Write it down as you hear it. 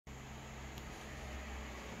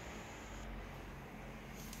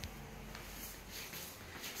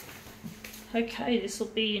Okay, this will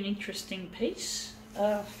be an interesting piece.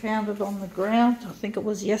 Found it on the ground, I think it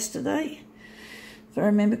was yesterday, if I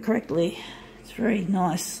remember correctly. It's a very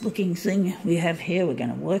nice looking thing we have here we're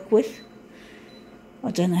going to work with.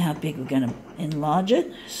 I don't know how big we're going to enlarge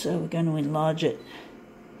it, so we're going to enlarge it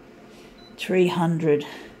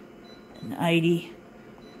 380,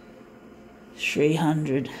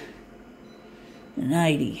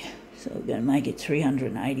 380. So we're going to make it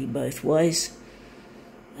 380 both ways.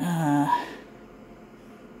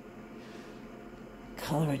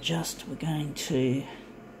 Color adjust, we're going to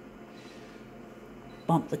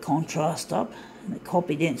bump the contrast up and the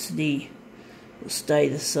copy density will stay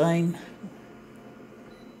the same.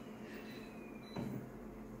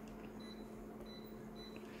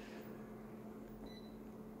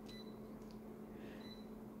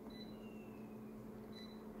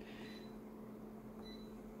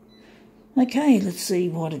 Okay, let's see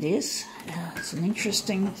what it is. It's an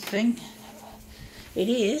interesting thing. It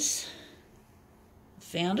is,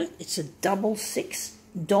 found it, it's a 6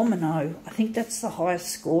 domino. I think that's the highest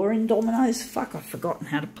score in dominoes. Fuck, I've forgotten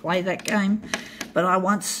how to play that game. But I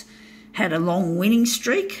once had a long winning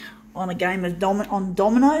streak on a game of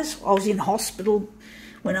dominoes. I was in hospital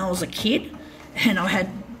when I was a kid, and I had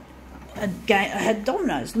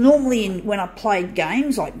dominoes. Normally when I played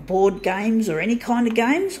games, like board games or any kind of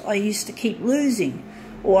games, I used to keep losing,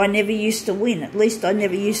 or I never used to win. At least I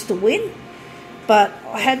never used to win. But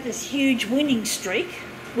I had this huge winning streak,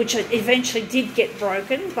 which eventually did get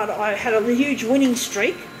broken, but I had a huge winning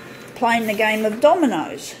streak playing the game of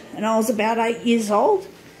dominoes. And I was about 8 years old,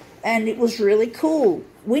 and it was really cool,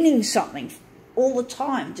 winning something all the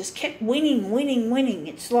time. Just kept winning, winning, winning.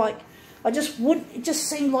 It's like, it just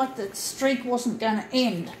seemed like the streak wasn't going to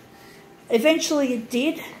end. Eventually it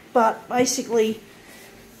did, but basically,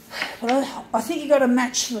 I think you got to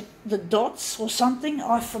match the dots or something.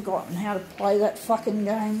 I've forgotten how to play that fucking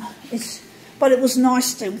game. But it was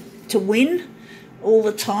nice to win all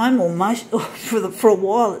the time, or most for a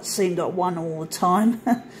while it seemed I won all the time.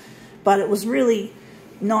 But it was really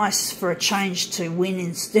nice for a change to win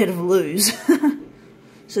instead of lose.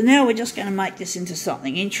 So now we're just going to make this into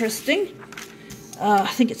something interesting. I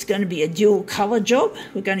think it's going to be a dual colour job.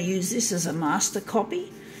 We're going to use this as a master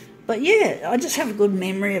copy. But yeah, I just have a good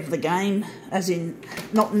memory of the game, as in,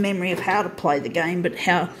 not memory of how to play the game, but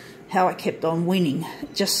how I kept on winning.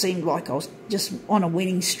 It just seemed like I was just on a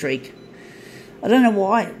winning streak. I don't know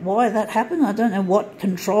why that happened. I don't know what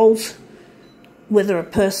controls whether a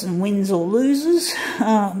person wins or loses.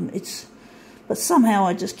 But somehow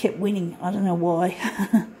I just kept winning. I don't know why.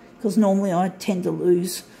 Because normally I tend to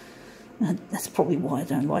lose. That's probably why I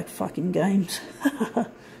don't like fucking games.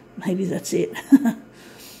 Maybe that's it.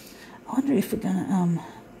 I wonder if we're going to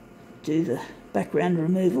do the background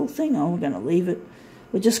removal thing, or we're going to leave it.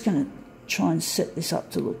 We're just going to try and set this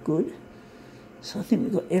up to look good. So I think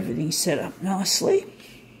we've got everything set up nicely.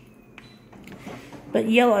 But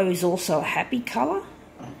yellow is also a happy colour.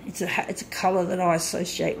 It's a colour that I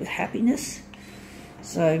associate with happiness.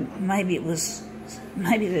 So maybe there's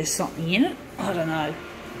something in it. I don't know.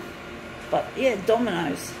 But yeah,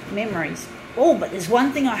 dominoes, memories. Oh, but there's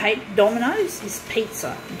one thing I hate dominoes, is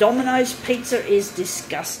pizza. Domino's pizza is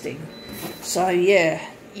disgusting. So yeah,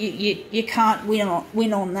 you can't win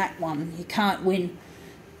on that one. You can't win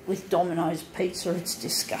with Domino's pizza. It's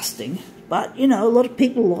disgusting. But you know, a lot of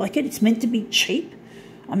people like it. It's meant to be cheap.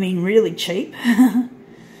 I mean, really cheap.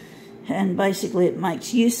 And basically, it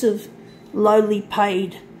makes use of lowly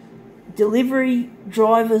paid delivery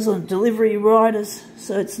drivers or delivery riders.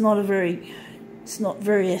 So it's not very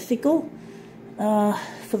ethical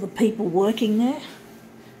for the people working there.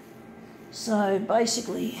 So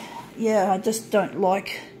basically, yeah, I just don't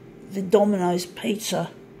like the Domino's pizza.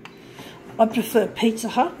 I prefer Pizza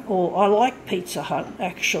Hut, or I like Pizza Hut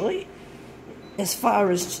actually. As far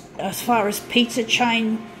as pizza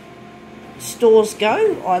chain stores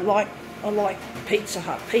go, I like Pizza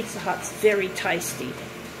Hut. Pizza Hut's very tasty.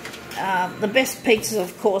 The best pizzas,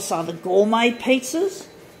 of course, are the gourmet pizzas.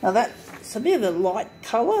 Now that's a bit of a light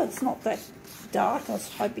colour. It's not that dark. I was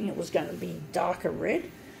hoping it was going to be darker red.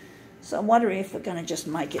 So I'm wondering if we're going to just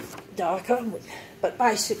make it darker. But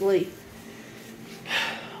basically,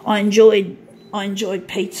 I enjoyed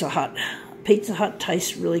Pizza Hut. Pizza Hut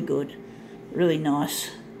tastes really good, really nice.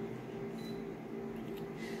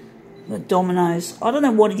 The Domino's, I don't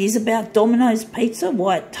know what it is about Domino's pizza,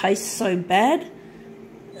 why it tastes so bad.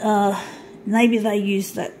 Maybe they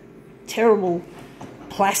use that terrible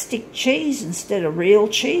plastic cheese instead of real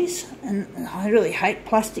cheese, and I really hate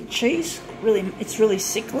plastic cheese. It's really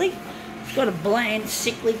sickly. It's got a bland,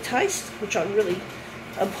 sickly taste, which I really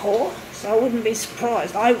abhor, so I wouldn't be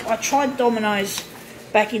surprised. I tried dominoes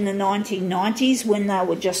back in the 1990s when they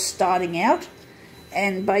were just starting out,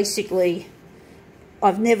 and basically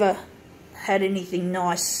I've never had anything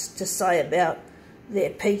nice to say about their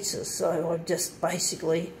pizzas, so I've just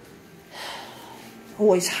basically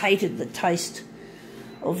always hated the taste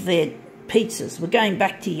of their pizzas. We're going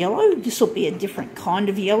back to yellow. This will be a different kind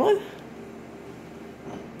of yellow,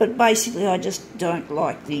 but basically I just don't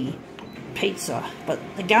like the pizza. But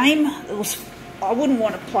the game, I wouldn't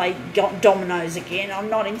want to play dominoes again. I'm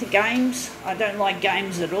not into games. I don't like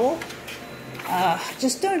games at all.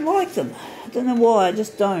 Just don't like them. I don't know why, I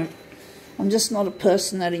just don't. I'm just not a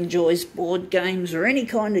person that enjoys board games or any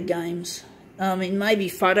kind of games. I mean, maybe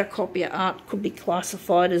photocopier art could be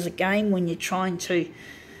classified as a game when you're trying to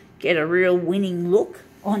get a real winning look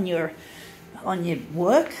on your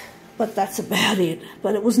work, but that's about it.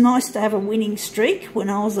 But it was nice to have a winning streak when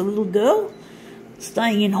I was a little girl,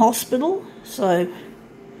 staying in hospital, so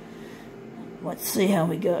let's see how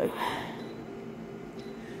we go.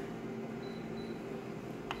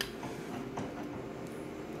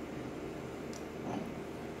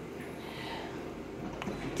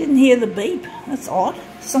 Didn't hear the beep. That's odd.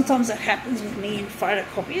 Sometimes that happens with me in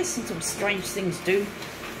photocopiers. Sometimes strange things do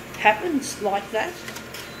happen like that.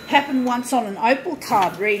 Happened once on an Opal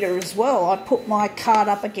card reader as well. I put my card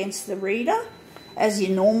up against the reader as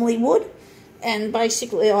you normally would, and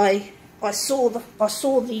basically I saw that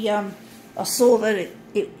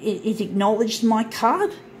it acknowledged my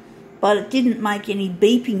card, but it didn't make any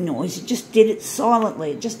beeping noise. It just did it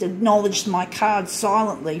silently. It just acknowledged my card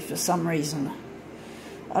silently for some reason.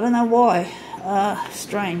 I don't know why.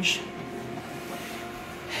 Strange.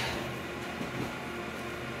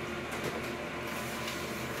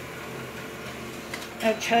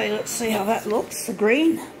 Okay, let's see how that looks, the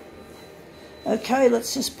green. Okay,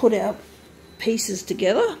 let's just put our pieces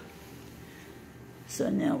together. So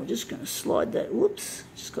now we're just going to slide that, whoops,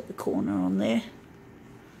 just got the corner on there.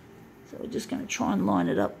 So we're just going to try and line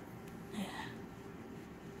it up.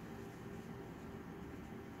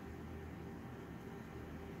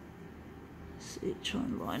 See, try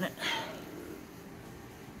and line it.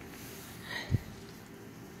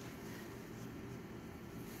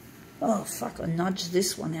 Oh fuck, I nudged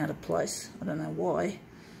this one out of place. I don't know why.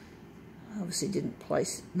 Obviously didn't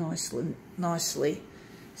place it nicely.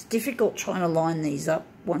 It's difficult trying to line these up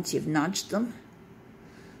once you've nudged them.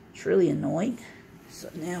 It's really annoying. So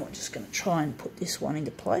now we're just going to try and put this one into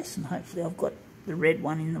place, and hopefully I've got the red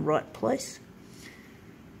one in the right place.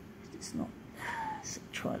 It's not. So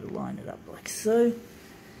try to line it up like so.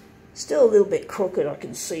 Still a little bit crooked. I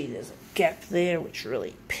can see there's a gap there, which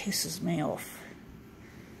really pisses me off.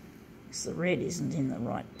 So the red isn't in the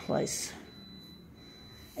right place.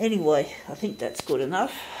 Anyway, I think that's good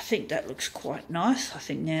enough. I think that looks quite nice. I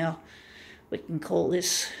think now we can call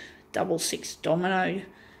this 6 domino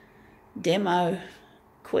demo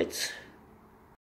quits.